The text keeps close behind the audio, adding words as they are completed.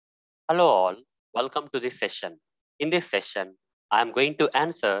Hello all, welcome to this session. In this session, I am going to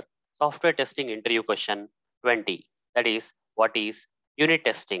answer software testing interview question 20. That is, what is unit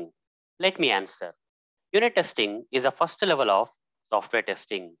testing? Let me answer. Unit testing is a first level of software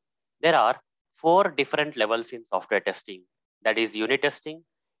testing. There are four different levels in software testing. That is unit testing,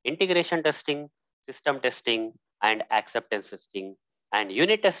 integration testing, system testing, and acceptance testing. And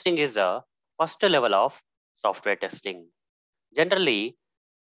unit testing is a first level of software testing. Generally,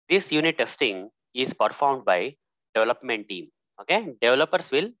 this unit testing is performed by development team. Okay, developers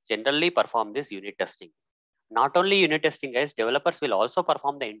will generally perform this unit testing. Not only unit testing, guys, developers will also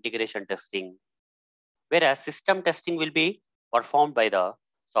perform the integration testing. Whereas system testing will be performed by the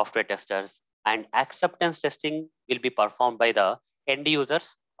software testers and acceptance testing will be performed by the end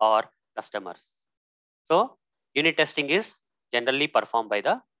users or customers. So unit testing is generally performed by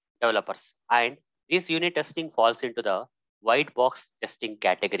the developers, and this unit testing falls into the white box testing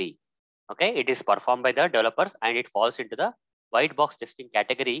category. Okay, it is performed by the developers and it falls into the white box testing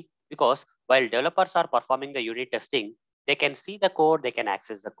category because while developers are performing the unit testing, they can see the code, they can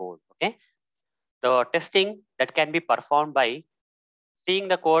access the code. Okay, the testing that can be performed by seeing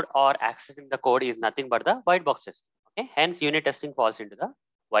the code or accessing the code is nothing but the white box testing. Okay, hence unit testing falls into the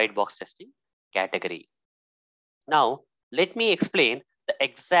white box testing category. Now, let me explain the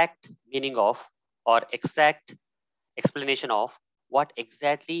exact meaning of or exact explanation of what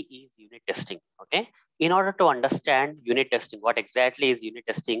exactly is unit testing. Okay, in order to understand unit testing, what exactly is unit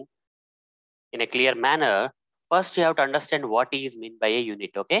testing in a clear manner, first you have to understand what is meant by a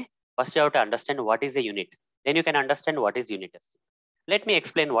unit. Okay, first you have to understand what is a unit, then you can understand what is unit testing. Let me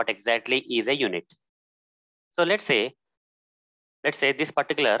explain what exactly is a unit. So let's say this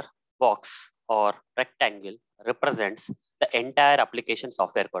particular box or rectangle represents the entire application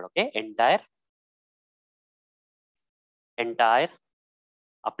software code. Okay, entire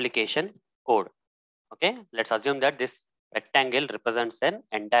application code. Okay, let's assume that this rectangle represents an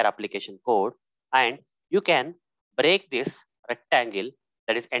entire application code, and you can break this rectangle,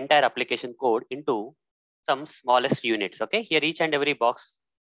 that is entire application code, into some smallest units. Okay, here each and every box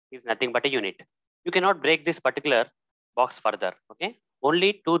is nothing but a unit. You cannot break this particular box further. Okay,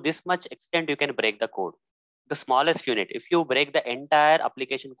 only to this much extent you can break the code, the smallest unit. If you break the entire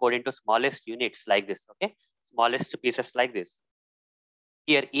application code into smallest units like this, okay, smallest pieces like this,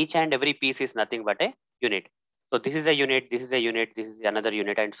 here each and every piece is nothing but a unit. So this is a unit, this is a unit, this is another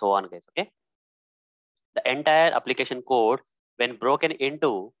unit, and so on, guys. Okay, the entire application code, when broken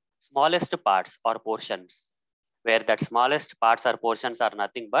into smallest parts or portions, where that smallest parts or portions are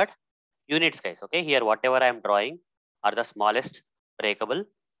nothing but units, guys. Okay, here whatever I am drawing are the smallest breakable.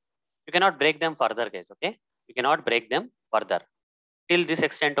 You cannot break them further, guys. Okay, you cannot break them further. Till this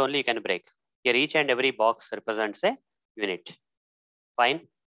extent only you can break. Here each and every box represents a unit. Fine,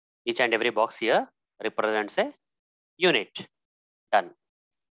 each and every box here represents a unit. Done.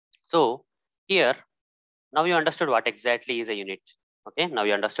 So here, now you understood what exactly is a unit. Okay, now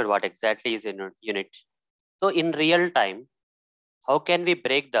you understood what exactly is a unit. So in real time, how can we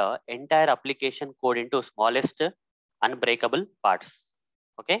break the entire application code into smallest unbreakable parts?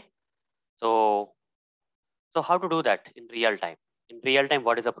 Okay, so how to do that in real time? In real time,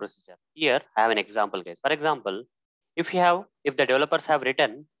 what is the procedure? Here I have an example, guys. For example, if the developers have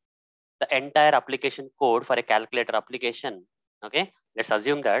written the entire application code for a calculator application, okay, let's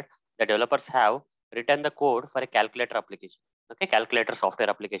assume that the developers have written the code for a calculator application. Okay, calculator software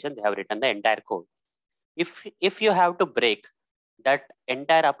application, they have written the entire code. If you have to break that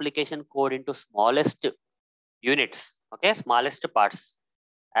entire application code into smallest units, okay, smallest parts,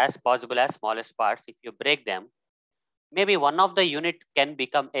 as possible as smallest parts, if you break them, maybe one of the unit can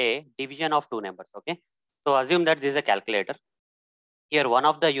become a division of two numbers. Okay, so assume that this is a calculator. Here one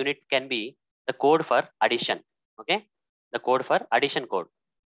of the unit can be the code for addition. Okay, the code for addition code,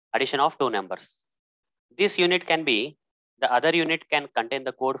 addition of two numbers. This unit can be, the other unit can contain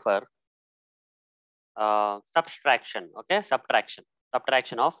the code for subtraction. Okay,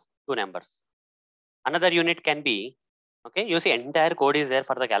 subtraction of two numbers. Another unit can be, okay, you see entire code is there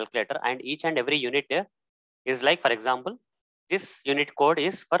for the calculator, and each and every unit is like, for example, this unit code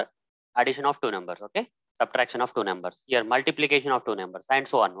is for addition of two numbers. Okay, subtraction of two numbers, here multiplication of two numbers, and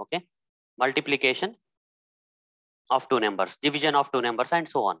so on. Okay, multiplication of two numbers, division of two numbers, and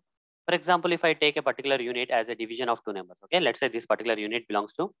so on. For example, if I take a particular unit as a division of two numbers, okay, let's say this particular unit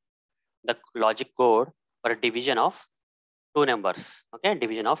belongs to the logic code for division of two numbers. Okay,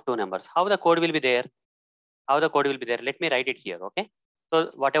 division of two numbers. How the code will be there? How the code will be there? Let me write it here. Okay,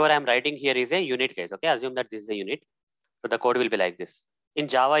 so whatever I'm writing here is a unit case. Okay, assume that this is a unit. So the code will be like this. In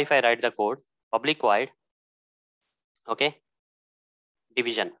Java, if I write the code, public void, okay,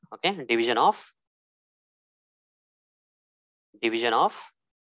 division. Okay, division of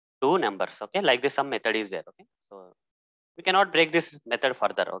two numbers. Okay, like this some method is there. Okay, so we cannot break this method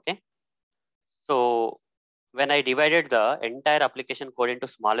further. Okay, so when I divided the entire application code into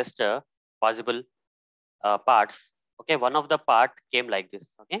smallest possible parts, okay, one of the part came like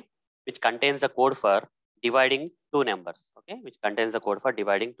this. Okay, which contains the code for dividing two numbers. Okay, which contains the code for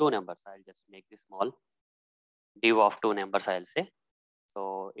dividing two numbers. I'll just make this small div of two numbers. I'll say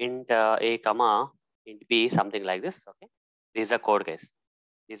so int a comma int b, something like this. Okay, this is a code, guys.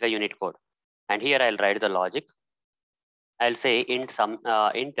 This is a unit code, and here I'll write the logic. I'll say int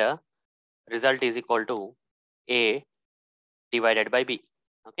result is equal to a divided by b.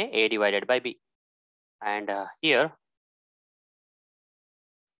 Okay, a divided by b, and here,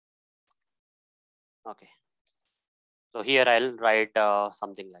 okay, so here I'll write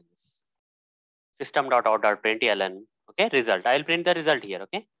something like this: system.out.println. Okay, result. I'll print the result here.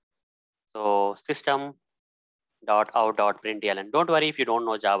 Okay, so system.out.println. Don't worry if you don't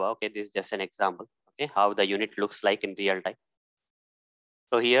know Java. Okay, this is just an example. Okay, how the unit looks like in real time.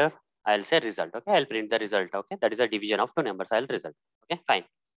 So here I'll say result. Okay, I'll print the result. Okay, that is a division of two numbers. I'll result. Okay, fine.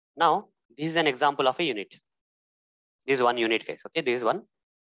 Now this is an example of a unit. This is one unit case. Okay, this is one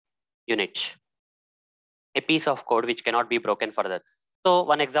unit, a piece of code which cannot be broken further. So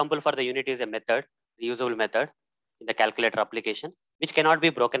one example for the unit is a method, reusable method in the calculator application, which cannot be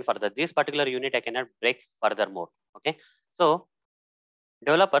broken further. This particular unit I cannot break furthermore. Okay, so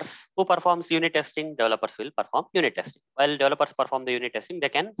developers who performs unit testing, developers will perform unit testing. While developers perform the unit testing, they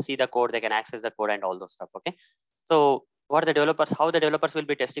can see the code, they can access the code and all those stuff. Okay, so what the developers, how the developers will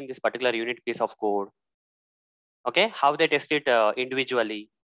be testing this particular unit piece of code? Okay, how they test it individually.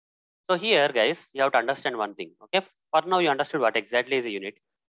 So here, guys, you have to understand one thing. Okay, for now you understood what exactly is a unit.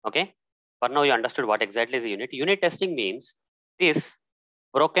 Okay, for now you understood what exactly is a unit. Unit testing means this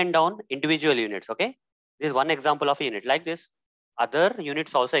broken down individual units. Okay, this is one example of a unit. Like this, other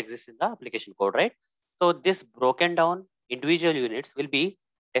units also exist in the application code, right? So this broken down individual units will be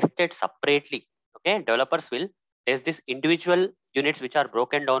tested separately. Okay, developers will test these individual units which are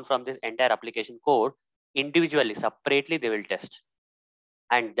broken down from this entire application code individually, separately. They will test,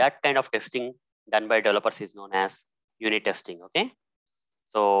 and that kind of testing done by developers is known as unit testing. Okay,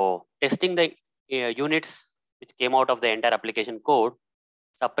 so testing the units which came out of the entire application code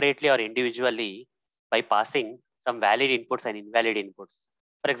separately or individually by passing some valid inputs and invalid inputs.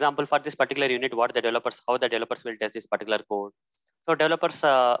 For example, for this particular unit, what the developers, how the developers will test this particular code. So developers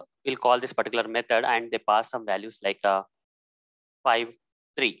will call this particular method and they pass some values like 5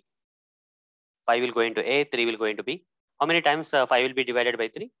 3. 5 will go into a, 3 will go into b. How many times 5 will be divided by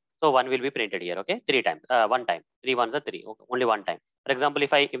 3? So 1 will be printed here. Okay, 3 times, one time. 3 ones are 3. Okay, only one time. For example, if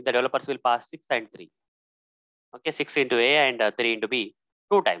the developers will pass 6 and 3, okay, 6 into a and 3 into b,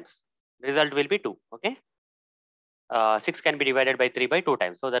 2 times, result will be 2. Okay, 6 can be divided by 3 by 2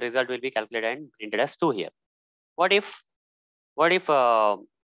 times, so the result will be calculated and printed as 2 here. What if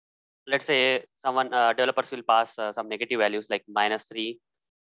let's say someone developers will pass some negative values like -3,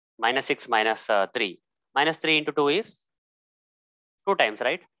 -6, -3. -3 into 2 is 2 times,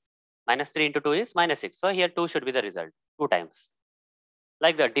 right? -3 into 2 is -6. So here 2 should be the result, 2 times.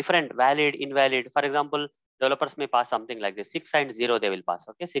 Like the different, valid, invalid. For example, developers may pass something like this: 6 and 0 they will pass.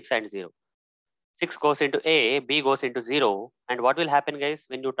 Okay, 6 and 0. 6 goes into A, B goes into 0. And what will happen, guys,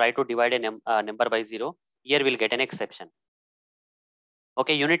 when you try to divide a number by 0? Here we'll get an exception.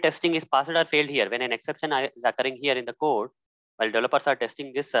 Okay, unit testing is passed or failed here. When an exception is occurring here in the code, while developers are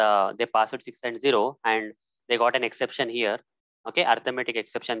testing this, they passed 6 and 0 and they got an exception here. Okay, arithmetic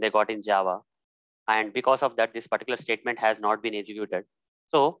exception they got in Java. And because of that, this particular statement has not been executed.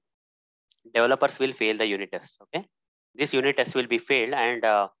 So developers will fail the unit test. Okay, this unit test will be failed, and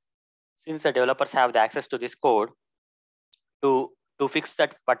since the developers have the access to this code to fix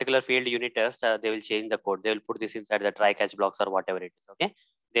that particular failed unit test, they will change the code. They will put this inside the try catch blocks or whatever it is. Okay,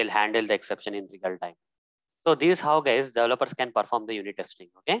 they'll handle the exception in real time. So this is how, guys, developers can perform the unit testing.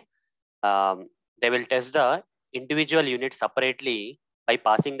 Okay, they will test the individual units separately by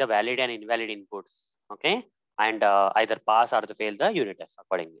passing the valid and invalid inputs. Okay, and either pass or fail the unit test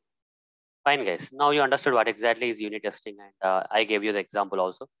accordingly. Fine, guys. Now you understood what exactly is unit testing, and I gave you the example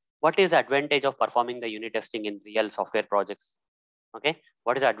also. What is the advantage of performing the unit testing in real software projects? Okay,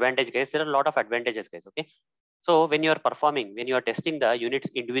 what is the advantage, guys? There are a lot of advantages, guys. Okay, so when you are performing, when you are testing the units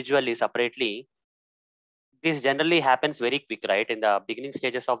individually, separately, this generally happens very quick, right? In the beginning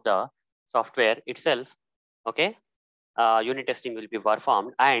stages of the software itself. Okay, unit testing will be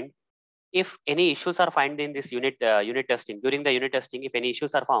performed, and if any issues are found in this unit testing, during the unit testing, if any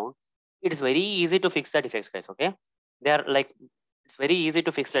issues are found, it is very easy to fix the defects, guys. Okay, they are like, It's very easy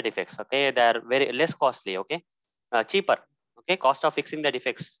to fix the defects. Okay, they are very less costly. Okay, cheaper. Okay, cost of fixing the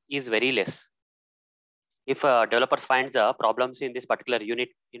defects is very less. If developers find the problems in this particular unit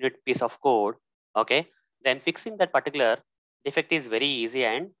piece of code, okay, then fixing that particular defect is very easy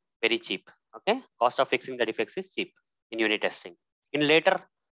and very cheap. Okay, cost of fixing the defects is cheap in unit testing. In later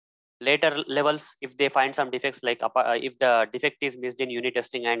levels, if they find some defects, like if the defect is missed in unit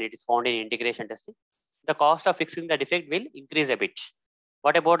testing and it is found in integration testing, the cost of fixing the defect will increase a bit.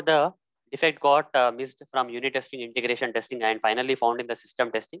 What about the defect got missed from unit testing, integration testing, and finally found in the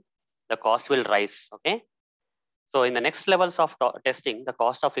system testing? The cost will rise. Okay, so in the next levels of testing, the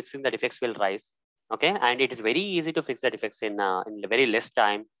cost of fixing the defects will rise. Okay, and it is very easy to fix the defects in very less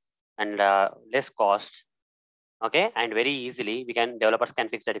time and less cost. Okay, and very easily developers can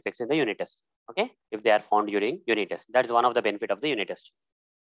fix the defects in the unit test. Okay, if they are found during unit test, that is one of the benefit of the unit test.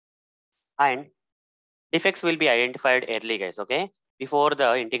 And defects will be identified early, guys. Okay, before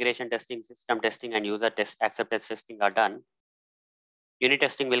the integration testing, system testing, and user test acceptance testing are done, unit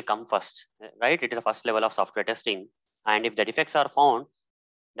testing will come first, right? It is the first level of software testing. And if the defects are found,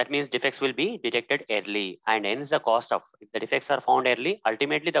 that means defects will be detected early, and hence the cost of, if the defects are found early,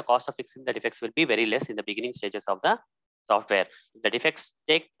 ultimately the cost of fixing the defects will be very less in the beginning stages of the software. If the defects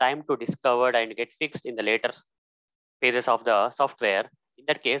take time to discover and get fixed in the later phases of the software, in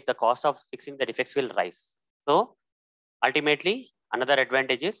that case, the cost of fixing the defects will rise. So ultimately, another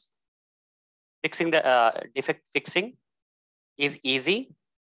advantage is fixing the defect fixing is easy,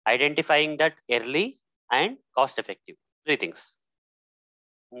 identifying that early, and cost effective. Three things.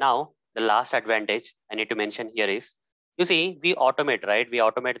 Now, the last advantage I need to mention here is, you see, we automate, right? We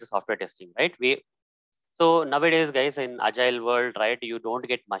automate the software testing, right? So nowadays, guys, in agile world, right, you don't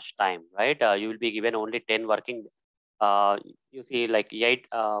get much time, right? You will be given only 10 working, uh, you see, like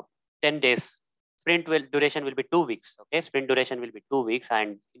 10 days. Duration will be 2 weeks. Okay, sprint duration will be 2 weeks,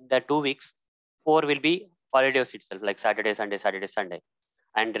 and in that 2 weeks, 4 will be holidays itself, like Saturday, Sunday, Saturday, Sunday,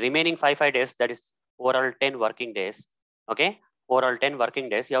 and remaining 5 days, that is overall 10 working days. Okay, overall 10 working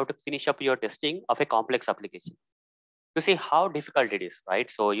days, you have to finish up your testing of a complex application. You see how difficult it is, right?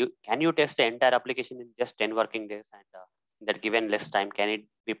 So you test the entire application in just 10 working days, and in that given less time, can it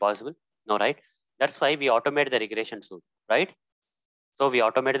be possible? No, right? That's why we automate the regression suite, right? So we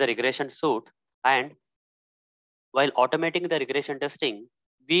automate the regression suite, and while automating the regression testing,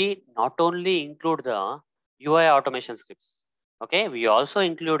 we not only include the UI automation scripts. Okay, we also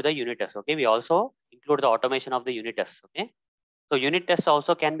include the unit tests. Okay, we also include the automation of the unit tests. Okay, so unit tests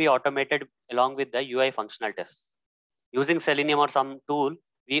also can be automated along with the UI functional tests. Using Selenium or some tool,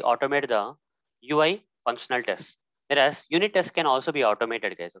 we automate the UI functional tests. Whereas unit tests can also be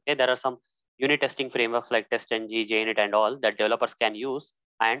automated, guys. Okay, there are some unit testing frameworks like TestNG, JUnit, and all that developers can use,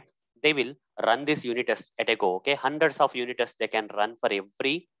 and they will run this unit test at a go. Okay, hundreds of unit tests they can run for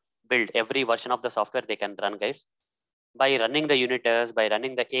every build, every version of the software they can run, guys. By running the unit test, by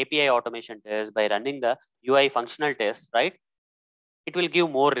running the API automation test, by running the UI functional test, right? It will give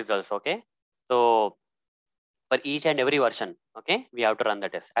more results. Okay, so for each and every version, okay, we have to run the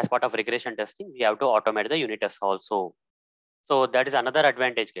test. As part of regression testing, we have to automate the unit tests also. So that is another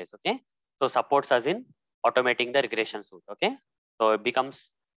advantage, guys. Okay, so supports us in automating the regression suite. Okay, so it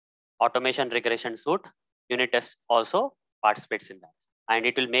becomes automation regression suite. Unit test also participates in that, and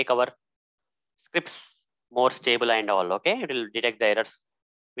it will make our scripts more stable and all. Okay, it will detect the errors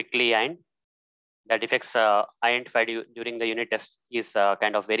quickly, and the defects identified during the unit test is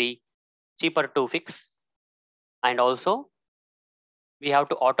kind of very cheaper to fix. And also we have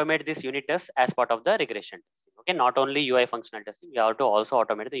to automate this unit test as part of the regression testing. Okay, not only UI functional testing, we have to also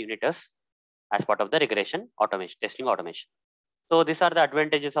automate the unit tests as part of the regression automation testing automation. So these are the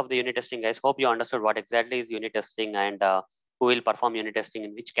advantages of the unit testing, guys. Hope you understood what exactly is unit testing, and who will perform unit testing,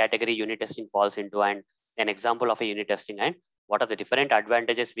 in which category unit testing falls into, and an example of a unit testing, and what are the different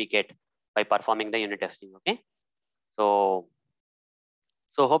advantages we get by performing the unit testing. Okay, so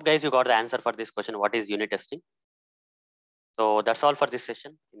hope, guys, you got the answer for this question, what is unit testing. So that's all for this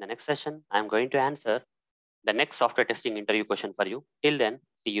session. In the next session, I'm going to answer the next software testing interview question for you. Till then,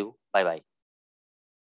 see you. Bye bye.